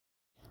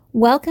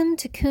Welcome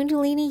to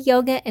Kundalini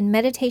Yoga and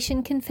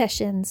Meditation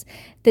Confessions,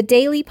 the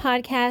daily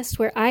podcast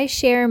where I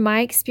share my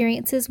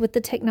experiences with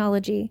the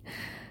technology.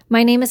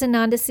 My name is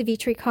Ananda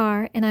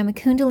Savitrikar, and I'm a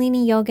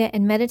Kundalini Yoga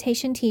and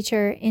Meditation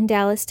teacher in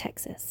Dallas,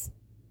 Texas.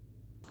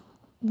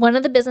 One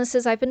of the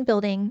businesses I've been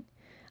building,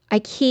 I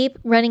keep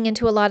running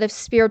into a lot of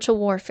spiritual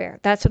warfare.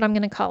 That's what I'm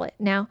going to call it.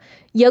 Now,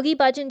 Yogi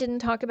Bhajan didn't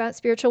talk about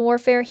spiritual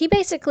warfare. He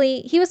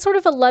was sort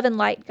of a love and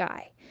light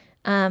guy.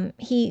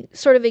 He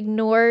sort of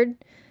ignored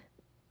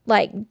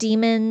like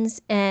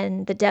demons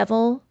and the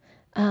devil,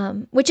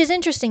 which is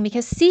interesting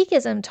because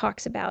Sikhism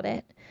talks about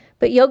it,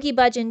 but Yogi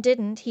Bhajan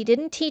didn't. He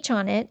didn't teach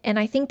on it, and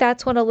I think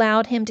that's what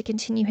allowed him to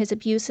continue his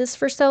abuses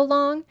for so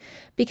long,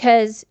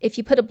 because if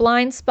you put a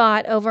blind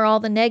spot over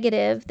all the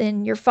negative,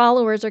 then your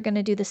followers are going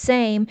to do the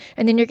same,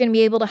 and then you're going to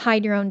be able to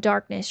hide your own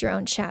darkness, your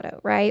own shadow,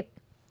 right?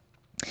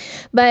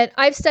 But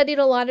I've studied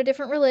a lot of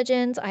different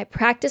religions. I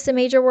practice a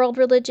major world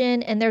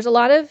religion, and there's a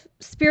lot of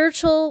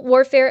spiritual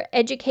warfare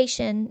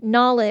education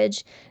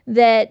knowledge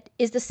that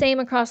is the same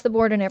across the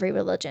board in every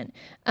religion.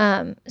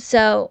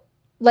 So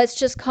let's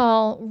just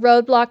call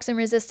roadblocks and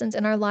resistance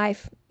in our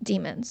life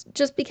demons,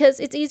 just because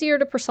it's easier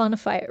to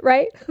personify it,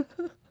 right?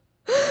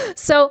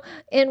 So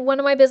in one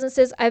of my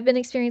businesses, I've been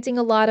experiencing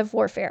a lot of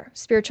warfare,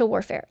 spiritual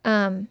warfare.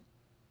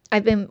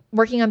 I've been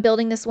working on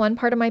building this one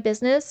part of my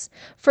business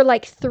for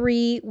like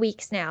 3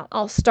 weeks now.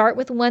 I'll start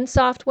with one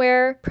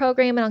software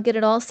program and I'll get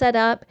it all set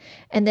up,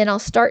 and then I'll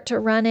start to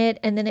run it,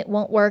 and then it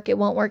won't work.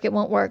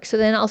 So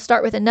then I'll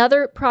start with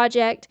another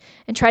project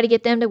and try to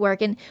get them to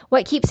work. And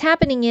what keeps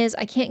happening is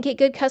I can't get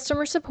good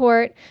customer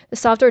support. The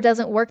software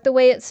doesn't work the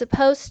way it's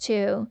supposed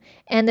to,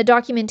 and the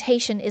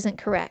documentation isn't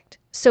correct.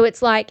 So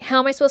it's like, how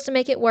am I supposed to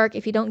make it work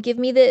if you don't give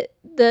me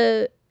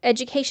the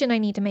education I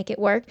need to make it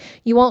work?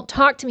 You won't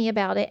talk to me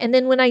about it. And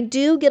then when I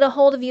do get a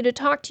hold of you to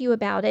talk to you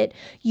about it,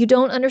 you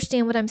don't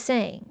understand what I'm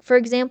saying. For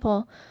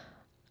example,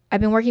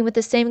 I've been working with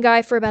the same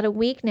guy for about a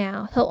week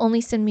now. He'll only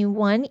send me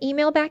one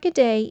email back a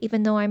day,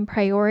 even though I'm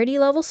priority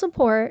level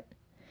support.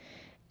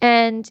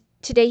 And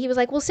today he was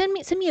like, well, send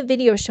me a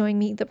video showing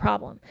me the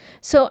problem.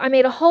 So I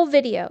made a whole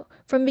video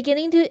from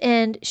beginning to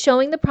end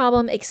showing the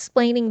problem,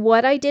 explaining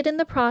what I did in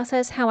the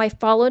process, how I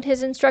followed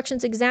his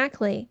instructions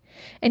exactly.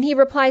 And he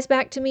replies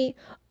back to me,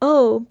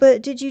 oh,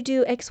 but did you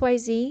do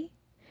XYZ?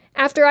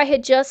 After I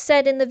had just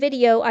said in the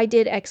video I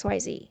did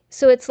XYZ.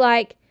 So it's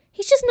like,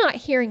 he's just not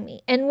hearing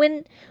me. And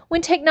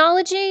when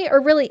technology,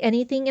 or really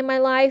anything in my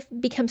life,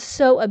 becomes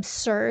so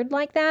absurd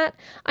like that,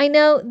 I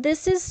know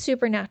this is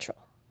supernatural.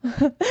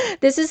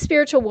 This is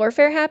spiritual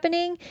warfare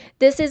happening.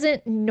 This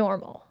isn't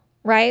normal,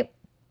 right?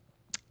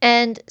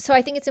 And so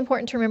I think it's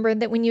important to remember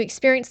that when you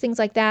experience things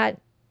like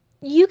that,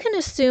 you can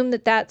assume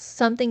that that's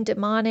something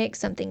demonic,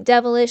 something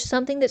devilish,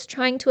 something that's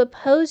trying to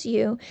oppose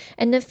you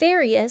and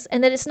nefarious,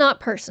 and that it's not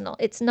personal.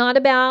 It's not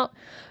about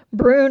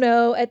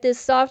Bruno at this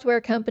software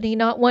company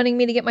not wanting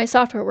me to get my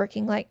software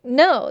working. Like,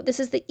 no,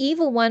 this is the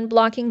evil one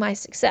blocking my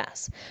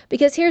success.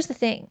 Because here's the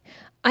thing.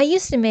 I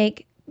used to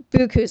make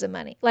bukus of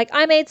money. Like,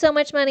 I made so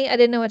much money, I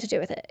didn't know what to do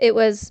with it. It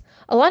was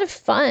a lot of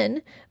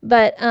fun,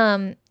 but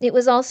it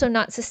was also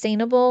not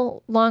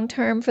sustainable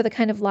long-term for the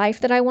kind of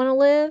life that I want to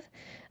live.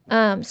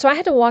 So I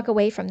had to walk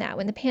away from that.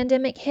 When the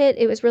pandemic hit,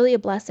 it was really a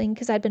blessing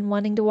because I'd been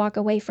wanting to walk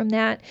away from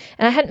that,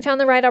 and I hadn't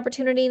found the right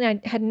opportunity,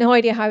 and I had no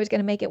idea how I was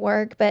going to make it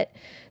work. But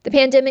the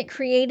pandemic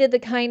created the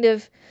kind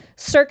of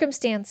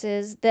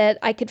circumstances that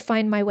I could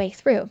find my way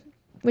through,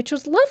 which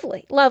was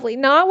lovely.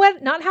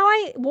 Not how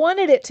I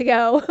wanted it to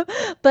go,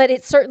 but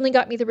it certainly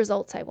got me the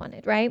results I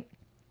wanted, right?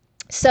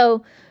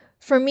 So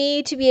for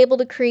me to be able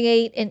to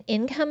create an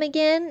income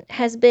again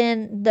has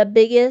been the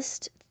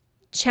biggest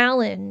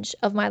challenge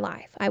of my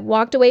life. I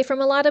walked away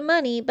from a lot of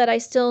money, but I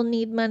still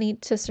need money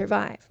to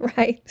survive,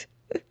 right?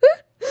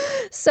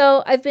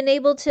 So I've been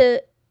able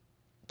to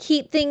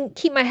keep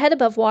my head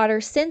above water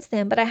since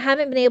then, but I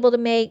haven't been able to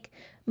make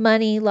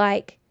money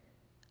like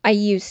I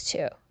used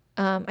to.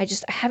 I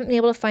haven't been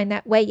able to find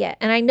that way yet.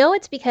 And I know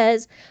it's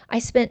because I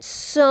spent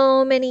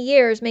so many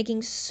years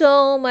making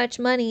so much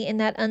money in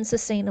that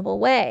unsustainable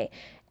way.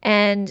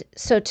 And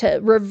so to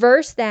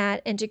reverse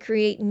that and to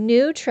create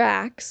new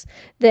tracks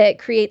that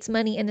creates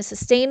money in a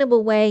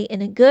sustainable way,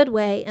 in a good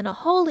way, in a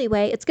holy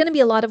way, it's going to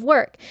be a lot of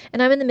work.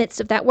 And I'm in the midst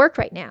of that work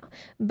right now.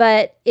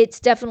 But it's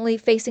definitely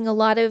facing a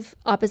lot of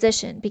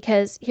opposition,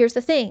 because here's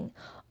the thing.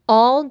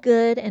 All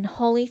good and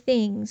holy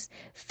things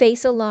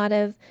face a lot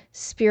of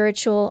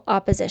spiritual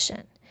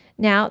opposition.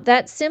 Now,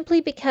 that's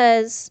simply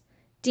because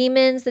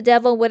demons, the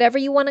devil, whatever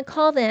you want to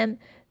call them,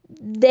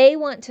 they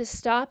want to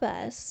stop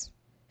us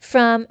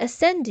from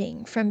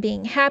ascending, from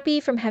being happy,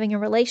 from having a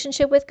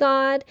relationship with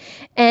God.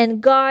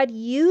 And God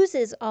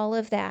uses all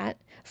of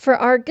that for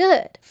our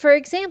good. For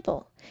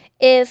example,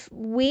 if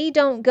we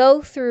don't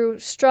go through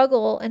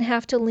struggle and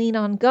have to lean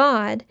on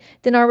God,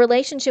 then our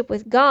relationship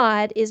with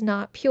God is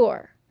not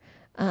pure.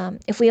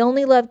 If we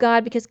only love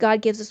God because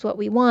God gives us what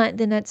we want,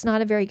 then that's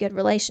not a very good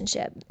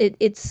relationship.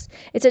 It's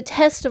a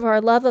test of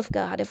our love of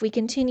God. If we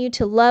continue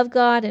to love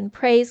God and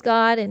praise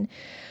God and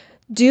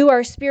do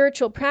our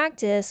spiritual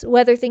practice,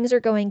 whether things are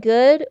going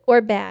good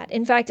or bad.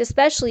 In fact,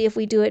 especially if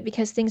we do it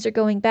because things are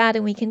going bad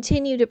and we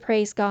continue to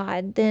praise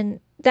God, then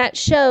that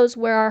shows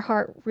where our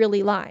heart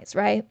really lies,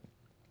 right?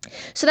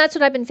 So that's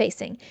what I've been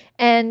facing.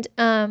 And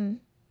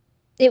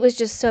it was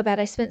just so bad.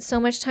 I spent so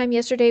much time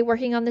yesterday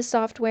working on this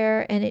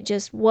software and it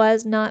just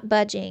was not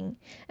budging.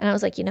 And I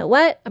was like, you know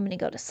what? I'm going to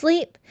go to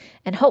sleep.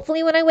 And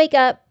hopefully when I wake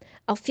up,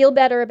 I'll feel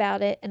better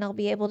about it and I'll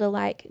be able to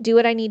like do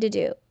what I need to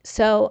do.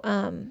 So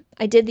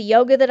I did the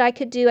yoga that I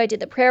could do. I did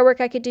the prayer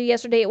work I could do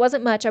yesterday. It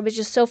wasn't much. I was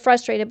just so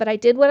frustrated, but I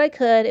did what I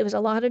could. It was a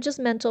lot of just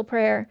mental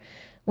prayer.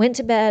 Went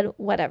to bed,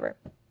 whatever.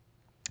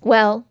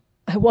 Well,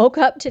 I woke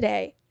up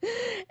today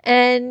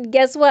and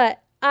guess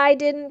what? I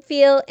didn't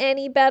feel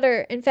any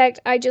better. In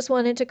fact, I just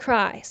wanted to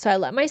cry. So I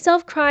let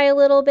myself cry a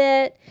little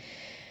bit.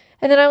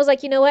 And then I was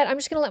like, you know what? I'm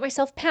just going to let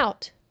myself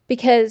pout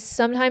because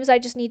sometimes I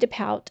just need to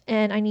pout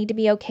and I need to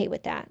be okay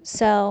with that.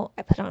 So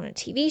I put on a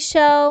TV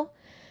show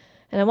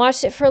and I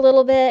watched it for a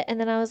little bit. And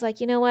then I was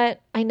like, you know what?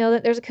 I know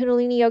that there's a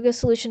Kundalini yoga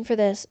solution for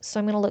this. So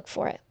I'm going to look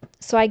for it.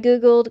 So I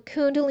Googled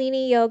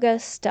Kundalini yoga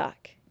stuck.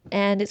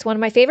 And it's one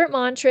of my favorite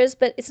mantras,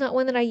 but it's not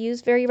one that I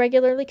use very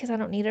regularly because I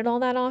don't need it all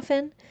that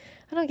often.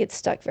 I don't get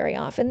stuck very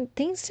often.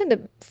 Things tend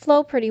to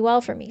flow pretty well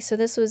for me. So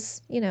this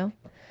was,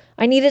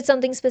 I needed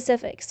something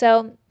specific.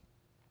 So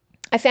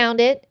I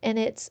found it, and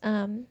it's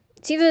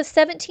either the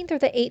 17th or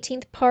the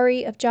 18th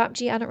pari of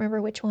Japji. I don't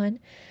remember which one.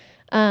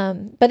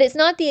 But it's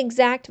not the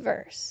exact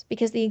verse,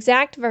 because the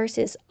exact verse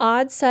is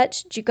Ad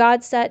Such,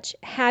 Jugad Such,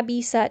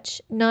 Habi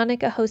Such,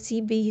 Nanak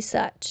Hosi Bi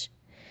Such.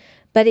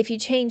 But if you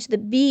change the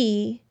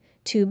B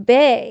to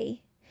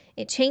Bay,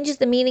 it changes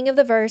the meaning of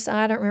the verse.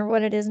 I don't remember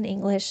what it is in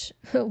English,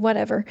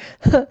 whatever.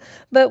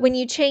 But when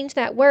you change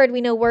that word,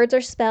 we know words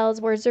are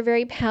spells. Words are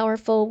very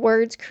powerful.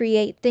 Words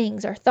create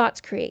things. Our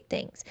thoughts create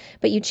things.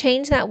 But you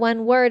change that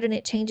one word and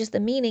it changes the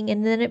meaning,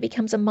 and then it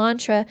becomes a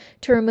mantra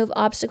to remove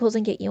obstacles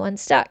and get you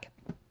unstuck.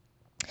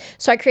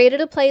 So I created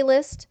a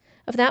playlist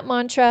of that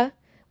mantra.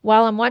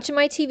 While I'm watching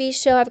my TV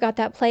show, I've got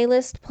that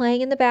playlist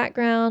playing in the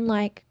background,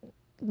 like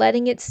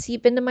letting it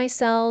seep into my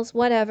cells,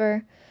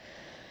 whatever.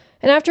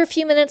 And after a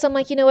few minutes, I'm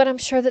like, you know what? I'm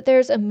sure that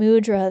there's a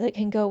mudra that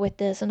can go with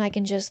this. And I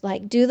can just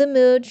like do the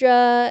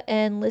mudra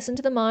and listen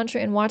to the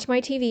mantra and watch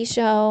my TV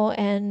show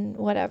and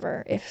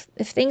whatever. If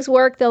things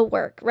work, they'll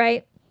work,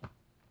 right?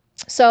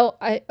 So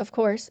I, of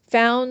course,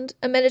 found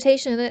a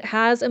meditation that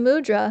has a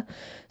mudra.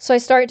 So I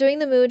start doing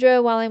the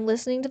mudra while I'm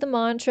listening to the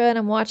mantra and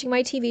I'm watching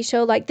my TV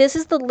show. Like, this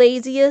is the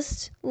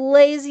laziest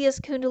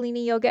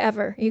Kundalini yoga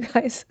ever, you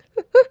guys.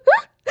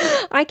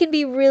 I can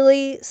be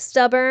really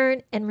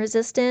stubborn and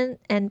resistant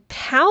and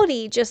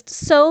pouty, just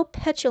so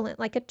petulant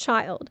like a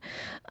child.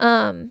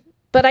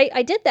 But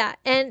I did that,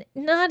 and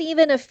not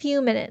even a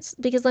few minutes,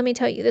 because let me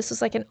tell you, this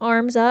was like an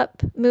arms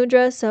up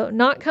mudra, so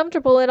not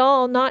comfortable at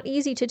all, not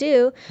easy to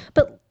do,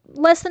 but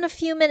less than a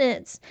few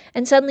minutes,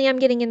 and suddenly I'm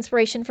getting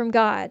inspiration from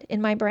God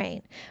in my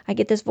brain. I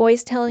get this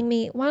voice telling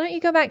me, why don't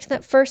you go back to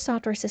that first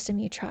software system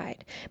you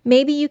tried?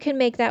 Maybe you can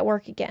make that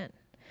work again.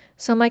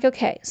 So I'm like,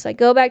 okay. So I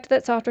go back to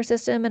that software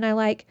system and I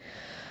like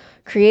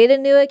create a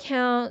new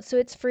account so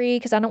it's free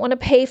because I don't want to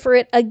pay for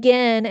it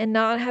again and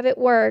not have it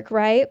work,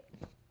 right?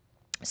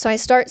 So I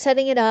start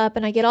setting it up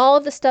and I get all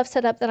of the stuff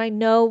set up that I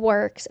know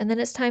works. And then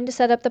it's time to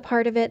set up the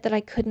part of it that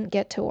I couldn't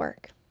get to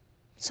work.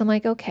 So I'm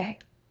like, okay,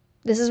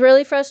 this is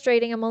really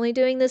frustrating. I'm only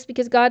doing this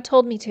because God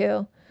told me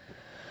to.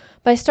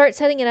 But I start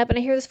setting it up and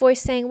I hear this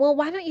voice saying, well,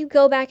 why don't you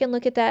go back and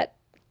look at that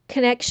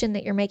connection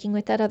that you're making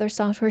with that other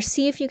software?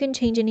 See if you can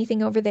change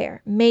anything over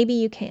there. Maybe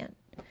you can.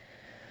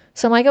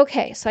 So I'm like,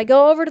 okay. So I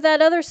go over to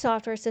that other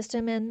software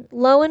system and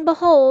lo and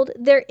behold,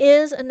 there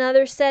is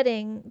another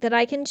setting that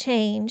I can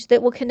change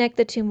that will connect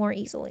the two more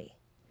easily.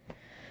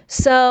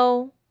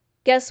 So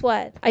guess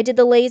what? I did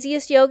the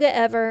laziest yoga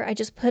ever. I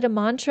just put a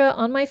mantra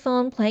on my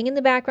phone playing in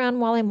the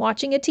background while I'm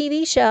watching a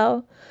TV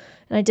show.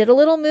 And I did a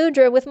little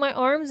mudra with my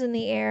arms in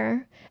the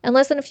air. And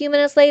less than a few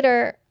minutes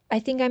later, I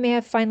think I may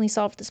have finally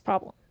solved this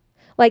problem.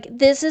 Like,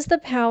 this is the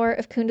power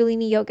of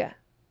Kundalini yoga.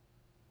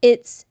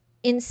 It's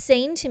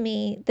insane to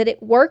me that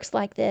it works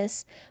like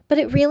this, but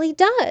it really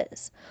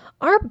does.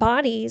 Our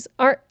bodies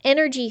are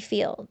energy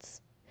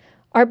fields.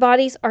 Our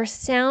bodies are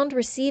sound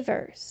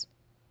receivers.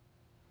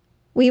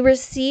 We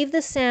receive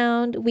the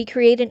sound. We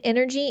create an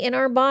energy in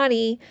our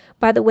body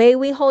by the way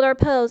we hold our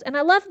pose. And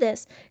I love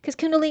this because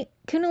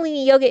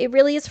Kundalini yoga, it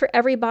really is for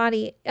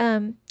everybody.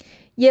 Not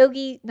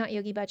Yogi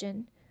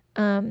Bhajan,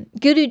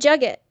 Guru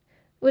Jagat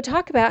would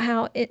talk about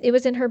how it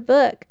was in her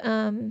book,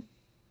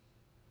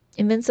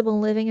 Invincible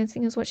Living, I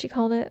think is what she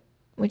called it,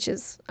 which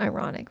is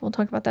ironic. We'll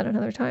talk about that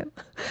another time.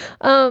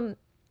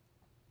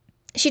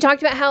 She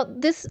talked about how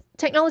this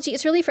technology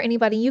is really for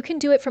anybody. You can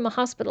do it from a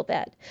hospital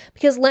bed.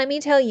 Because let me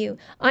tell you,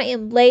 I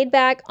am laid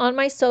back on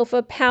my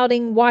sofa,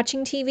 pouting,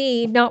 watching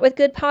TV, not with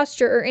good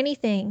posture or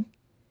anything.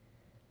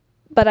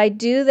 But I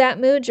do that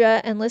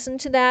mudra and listen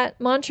to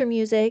that mantra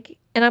music,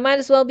 and I might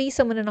as well be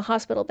someone in a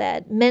hospital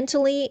bed.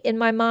 Mentally, in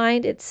my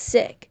mind, it's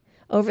sick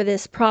over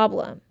this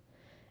problem.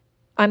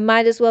 I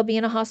might as well be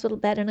in a hospital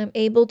bed, and I'm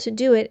able to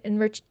do it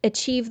and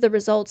achieve the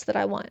results that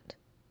I want.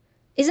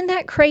 Isn't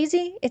that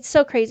crazy? It's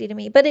so crazy to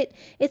me, but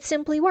it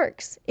simply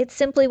works. It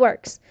simply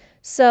works.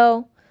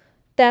 So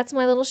that's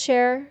my little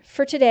share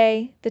for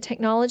today. The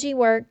technology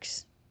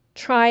works.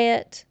 Try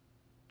it.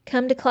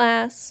 Come to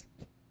class.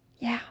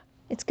 Yeah,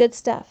 it's good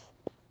stuff.